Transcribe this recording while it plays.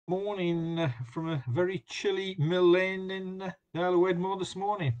Morning from a very chilly mill lane in the Isle of Wedmore this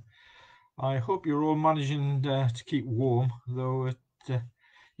morning. I hope you're all managing to keep warm, though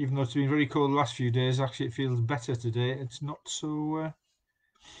even though it's been very cold the last few days, actually it feels better today. It's not so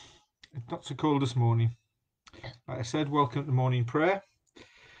cold this morning. Like I said, welcome to morning prayer.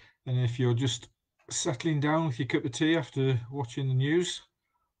 And if you're just settling down with your cup of tea after watching the news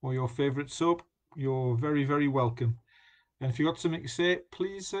or your favourite soap, you're very, very welcome. And if you've got something to say,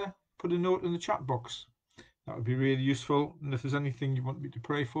 please put a note in the chat box. That would be really useful. And if there's anything you want me to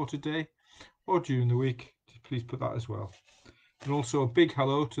pray for today or during the week, please put that as well. And also a big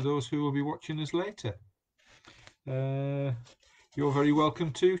hello to those who will be watching us later. You're very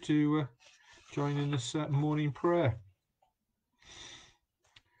welcome to join in this morning prayer.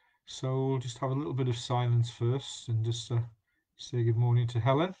 So we'll just have a little bit of silence first and just say good morning to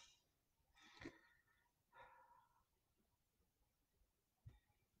Helen.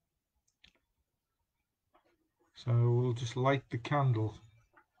 So we'll just light the candle.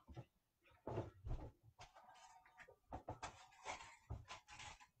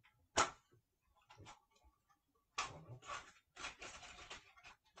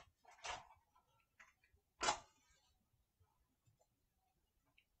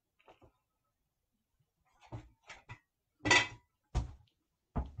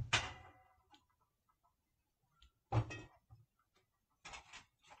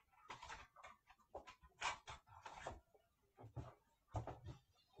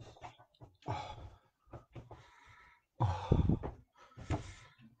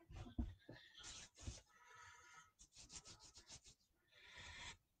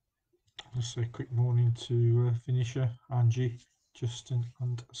 Just a quick morning to Finisher, Angie, Justin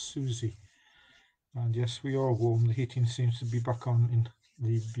and Susie. And yes, we are warm. The heating seems to be back on in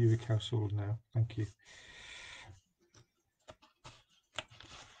the Buick household now. Thank you.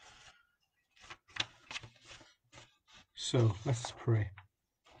 So let's pray.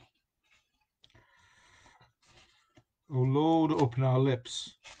 O Lord, open our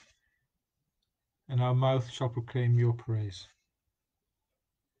lips, and our mouth shall proclaim your praise.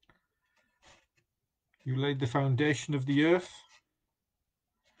 You laid the foundation of the earth.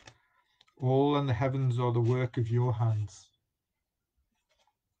 All and the heavens are the work of your hands.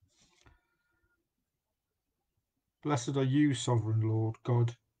 Blessed are you, sovereign Lord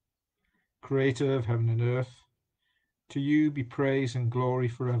God, creator of heaven and earth. To you be praise and glory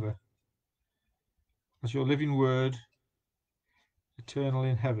forever. As your living word, eternal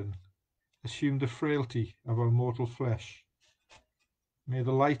in heaven, assume the frailty of our mortal flesh. May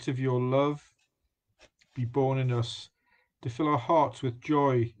the light of your love be born in us, to fill our hearts with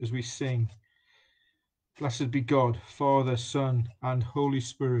joy as we sing. Blessed be God, Father, Son, and Holy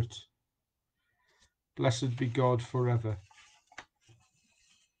Spirit. Blessed be God forever.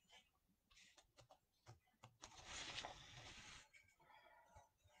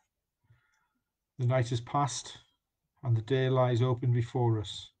 The night is past, and the day lies open before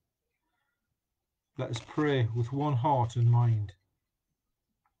us. Let us pray with one heart and mind.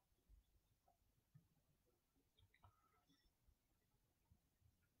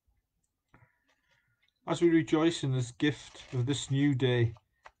 As we rejoice in this gift of this new day,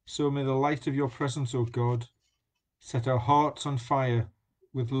 so may the light of your presence, O God, set our hearts on fire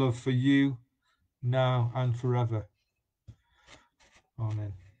with love for you, now and forever.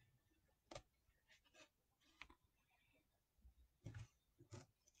 Amen.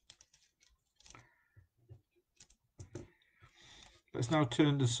 Let's now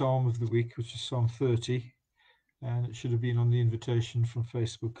turn to the Psalm of the week, which is Psalm 30, and it should have been on the invitation from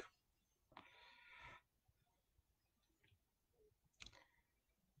Facebook.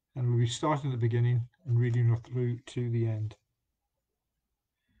 And we'll be starting at the beginning and reading through to the end.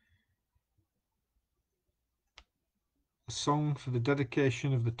 A song for the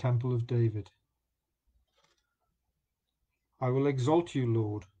dedication of the Temple of David. I will exalt you,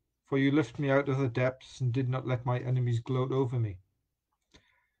 Lord, for you lift me out of the depths and did not let my enemies gloat over me.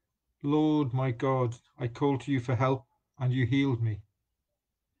 Lord, my God, I called to you for help, and you healed me.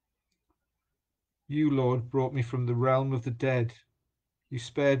 You, Lord, brought me from the realm of the dead. You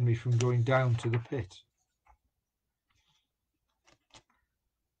spared me from going down to the pit.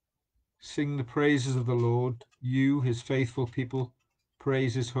 Sing the praises of the Lord, you, his faithful people,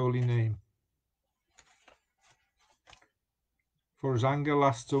 praise his holy name. For his anger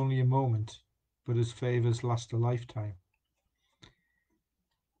lasts only a moment, but his favours last a lifetime.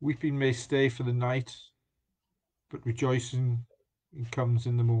 Weeping may stay for the night, but rejoicing comes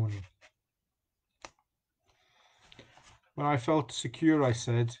in the morning. When I felt secure, I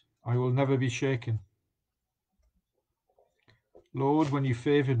said, I will never be shaken. Lord, when you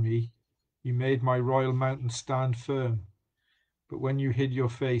favoured me, you made my royal mountain stand firm. But when you hid your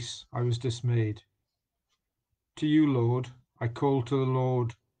face, I was dismayed. To you, Lord, I called to the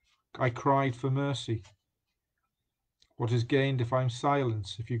Lord. I cried for mercy. What is gained if I'm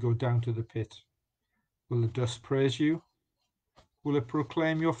silent, if you go down to the pit? Will the dust praise you? Will it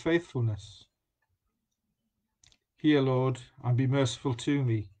proclaim your faithfulness? Hear, Lord, and be merciful to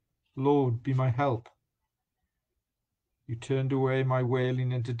me. Lord, be my help. You turned away my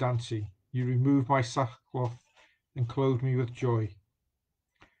wailing into dancing. You removed my sackcloth and clothed me with joy,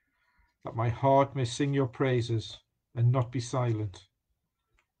 that my heart may sing your praises and not be silent.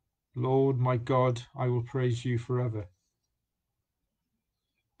 Lord, my God, I will praise you forever.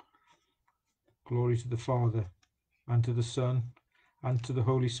 Glory to the Father, and to the Son, and to the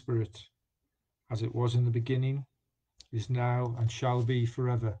Holy Spirit, as it was in the beginning, is now, and shall be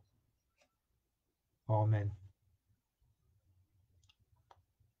forever. Amen.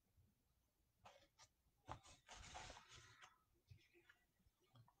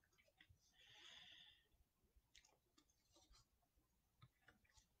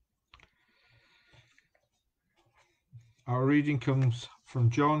 Our reading comes from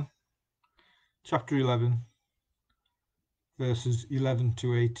John chapter 11, verses 11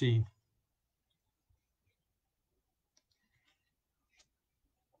 to 18.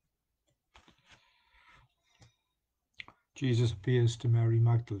 Jesus appears to Mary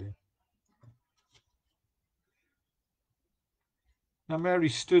Magdalene. Now Mary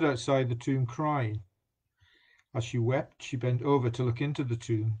stood outside the tomb crying. As she wept, she bent over to look into the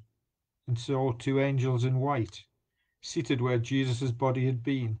tomb and saw two angels in white, seated where Jesus' body had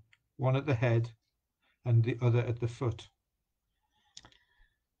been, one at the head and the other at the foot.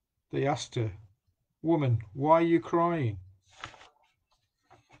 They asked her, "Woman, why are you crying?"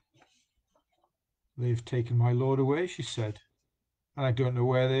 "They've taken my Lord away," she said, "and I don't know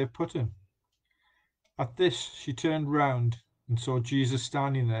where they have put him." At this she turned round and saw Jesus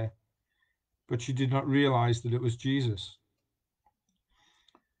standing there, but she did not realize that it was Jesus.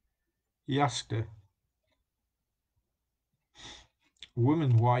 He asked her,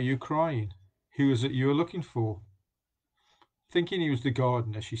 "Woman, why are you crying? Who is it you are looking for?" Thinking he was the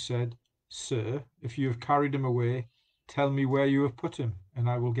gardener, she said, "Sir, if you have carried him away, tell me where you have put him, and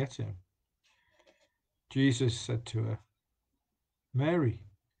I will get him." Jesus said to her, "Mary."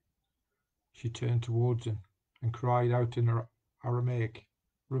 She turned towards him and cried out in Aramaic,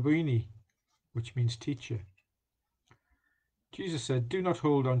 "Rabboni," which means teacher. Jesus said, "Do not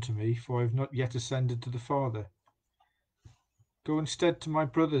hold on to me, for I have not yet ascended to the Father. Go instead to my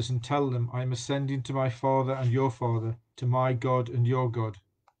brothers and tell them I am ascending to my Father and your Father, to my God and your God."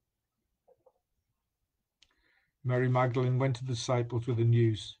 Mary Magdalene went to the disciples with the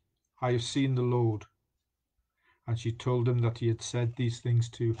news, "I have seen the Lord." And she told them that he had said these things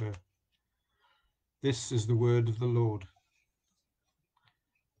to her. This is the word of the Lord.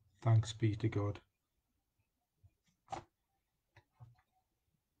 Thanks be to God.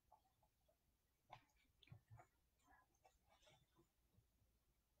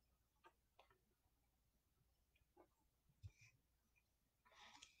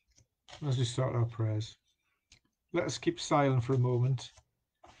 As we start our prayers, let us keep silent for a moment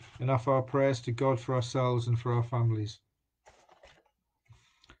and offer our prayers to God for ourselves and for our families,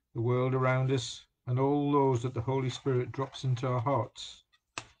 the world around us, and all those that the Holy Spirit drops into our hearts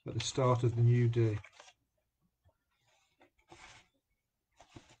at the start of the new day.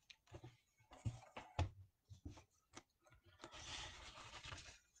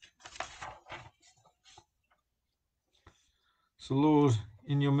 So, Lord,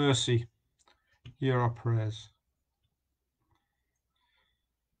 in your mercy, hear our prayers.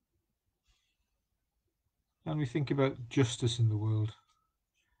 And we think about justice in the world.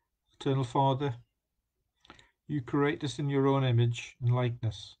 Eternal Father, you create us in your own image and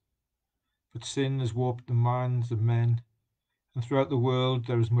likeness, but sin has warped the minds of men, and throughout the world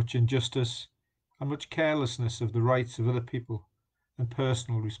there is much injustice and much carelessness of the rights of other people and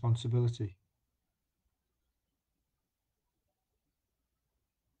personal responsibility.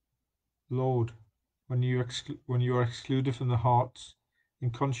 Lord, when you are excluded from the hearts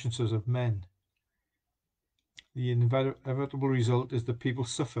and consciences of men, the inevitable result is that people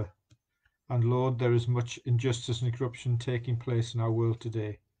suffer. And Lord, there is much injustice and corruption taking place in our world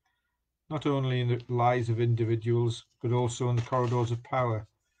today, not only in the lives of individuals, but also in the corridors of power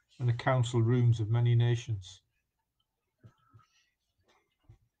and the council rooms of many nations.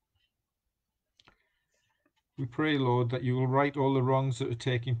 We pray, Lord, that you will right all the wrongs that are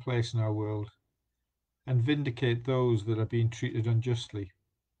taking place in our world and vindicate those that are being treated unjustly.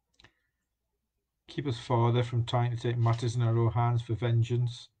 Keep us, Father, from trying to take matters in our own hands for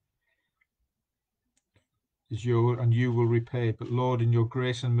vengeance, and you will repay. But Lord, in your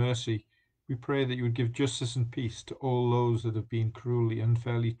grace and mercy, we pray that you would give justice and peace to all those that have been cruelly,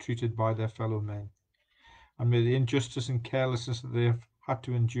 unfairly treated by their fellow men. And may the injustice and carelessness that they have had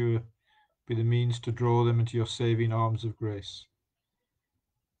to endure be the means to draw them into your saving arms of grace.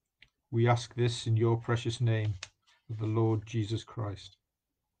 We ask this in your precious name of the Lord Jesus Christ.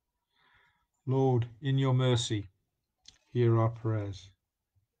 Lord, in your mercy, hear our prayers.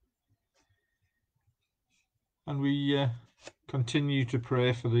 And we continue to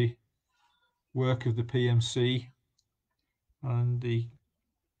pray for the work of the PMC and the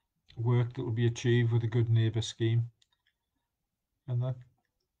work that will be achieved with the Good Neighbour scheme, and that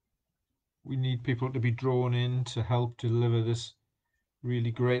we need people to be drawn in to help deliver this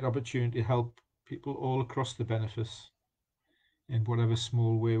really great opportunity to help people all across the benefice in whatever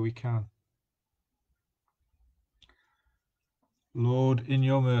small way we can. Lord, in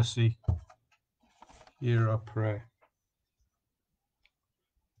your mercy, hear our prayer.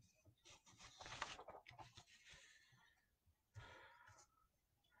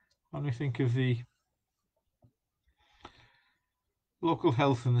 And we think of the local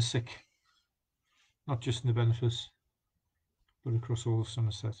health and the sick, not just in the benefice, but across all of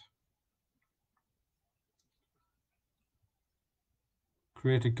Somerset.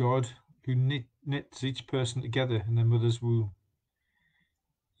 Creator God, who knits each person together in their mother's womb,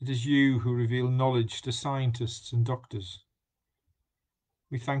 it is you who reveal knowledge to scientists and doctors.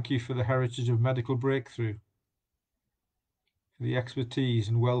 We thank you for the heritage of medical breakthrough, for the expertise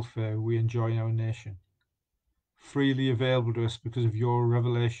and welfare we enjoy in our nation, freely available to us because of your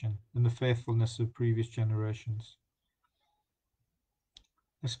revelation and the faithfulness of previous generations.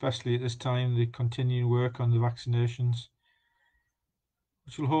 Especially at this time, the continuing work on the vaccinations,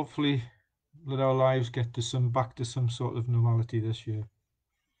 which will hopefully let our lives get back to some sort of normality this year.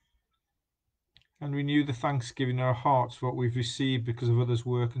 And renew the thanksgiving in our hearts for what we've received because of others'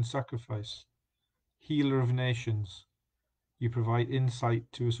 work and sacrifice. Healer of nations, you provide insight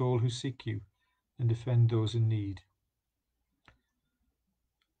to us all who seek you and defend those in need.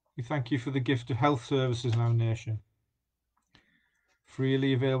 We thank you for the gift of health services in our nation,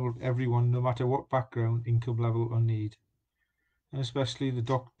 freely available to everyone, no matter what background, income level or need, and especially the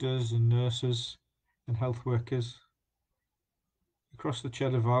doctors and nurses and health workers across the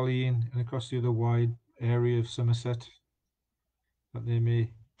Cheddar Valley and across the other wide area of Somerset, that they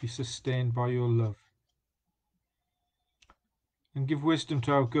may be sustained by your love. And give wisdom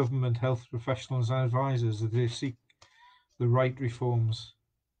to our government, health professionals and advisors as they seek the right reforms,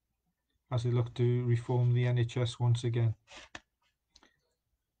 as they look to reform the NHS once again.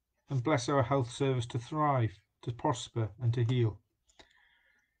 And bless our health service to thrive, to prosper and to heal.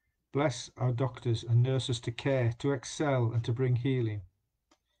 Bless our doctors and nurses to care, to excel and to bring healing.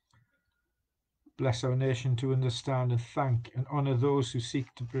 Bless our nation to understand and thank and honour those who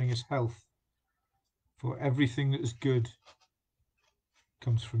seek to bring us health, for everything that is good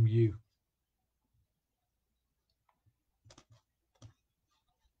comes from you.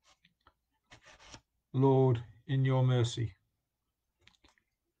 Lord, in your mercy,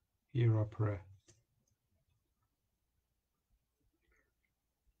 hear our prayer.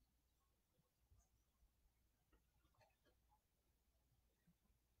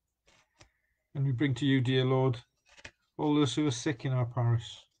 And we bring to you, dear Lord, all those who are sick in our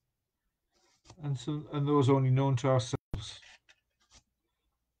parish, and those only known to ourselves.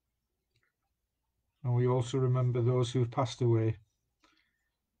 And we also remember those who have passed away,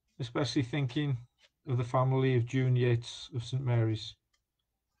 especially thinking of the family of June Yates of St Mary's,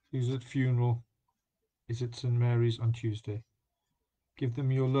 whose funeral is at St Mary's on Tuesday. Give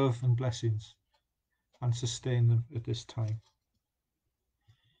them your love and blessings, and sustain them at this time.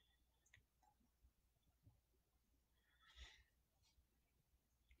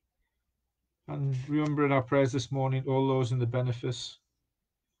 And remember in our prayers this morning all those in the benefice,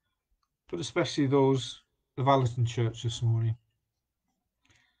 but especially those of Allerton Church this morning.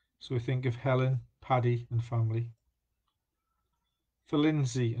 So we think of Helen, Paddy and family, for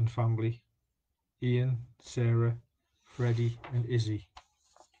Lindsay and family, Ian, Sarah, Freddie and Izzy,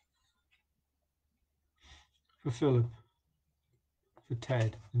 for Philip, for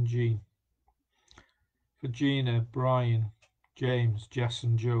Ted and Jean, for Gina, Brian, James, Jess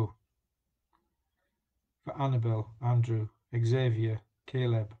and Joe, for Annabelle, Andrew, Xavier,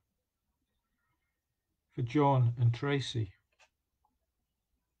 Caleb, for John and Tracy,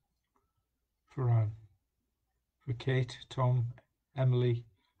 for Anne, for Kate, Tom, Emily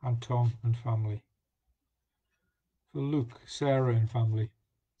and Tom and family, for Luke, Sarah and family,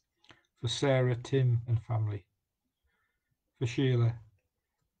 for Sarah, Tim and family, for Sheila,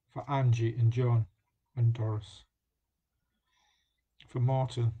 for Angie and John and Doris, for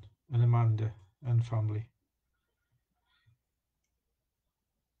Martin and Amanda and family.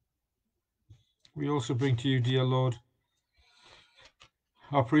 We also bring to you, dear Lord,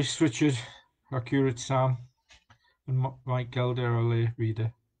 our priest Richard, our curate Sam, and Mike Gelder, our lay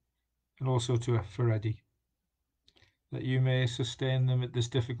reader, and also for Eddie, that you may sustain them at this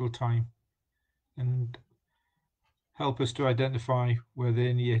difficult time and help us to identify where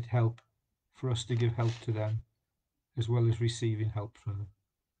they need help for us to give help to them, as well as receiving help from them.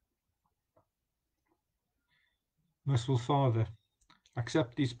 Merciful Father,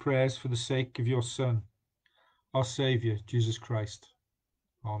 accept these prayers for the sake of your Son, our Saviour, Jesus Christ.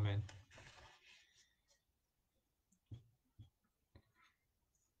 Amen.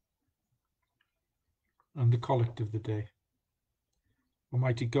 And the collect of the day.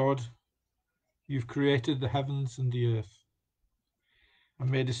 Almighty God, you've created the heavens and the earth and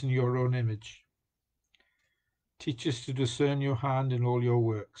made us in your own image. Teach us to discern your hand in all your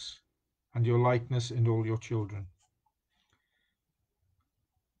works and your likeness in all your children.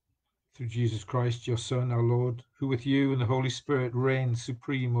 Through Jesus Christ, your Son, our Lord, who with you and the Holy Spirit reigns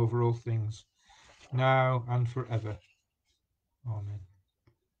supreme over all things, now and forever. Amen.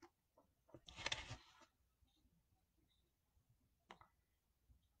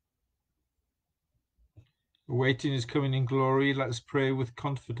 Awaiting his coming in glory, let us pray with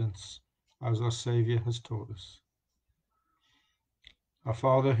confidence, as our Saviour has taught us. Our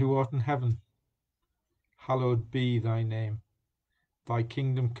Father, who art in heaven, hallowed be thy name. Thy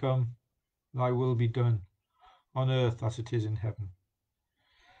kingdom come, thy will be done, on earth as it is in heaven.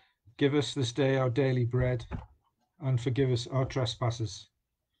 Give us this day our daily bread, and forgive us our trespasses,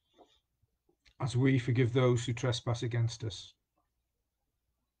 as we forgive those who trespass against us.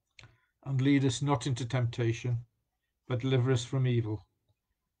 And lead us not into temptation, but deliver us from evil.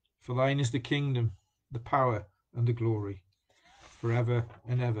 For thine is the kingdom, the power, and the glory, forever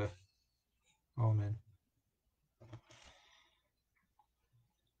and ever. Amen.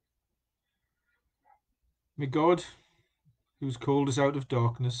 May God, who has called us out of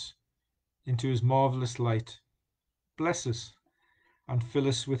darkness into his marvellous light, bless us and fill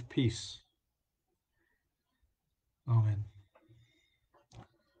us with peace. Amen.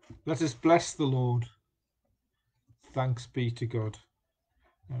 Let us bless the Lord. Thanks be to God.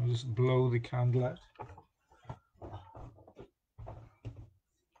 I'll just blow the candle out.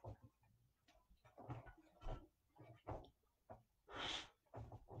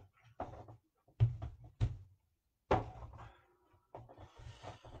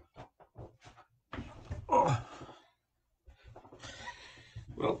 Oh.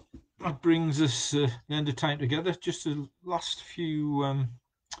 Well, that brings us the end of time together. Just the last few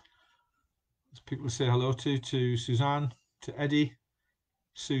people to say hello to Suzanne, to Eddie,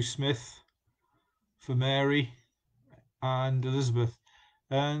 Sue Smith, for Mary and Elizabeth.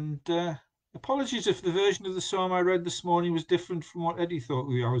 And apologies if the version of the psalm I read this morning was different from what Eddie thought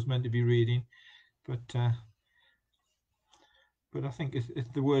I was meant to be reading, but I think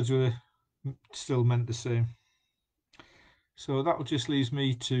the words were still meant the same. So that just leaves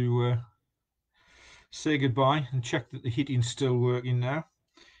me to say goodbye and check that the heating's still working now.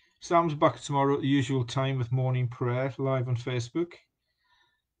 Sam's back tomorrow at the usual time with morning prayer live on Facebook.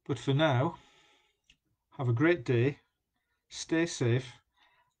 But for now, have a great day, stay safe,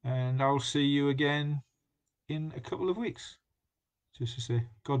 and I'll see you again in a couple of weeks. Just to say,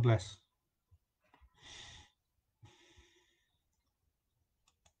 God bless.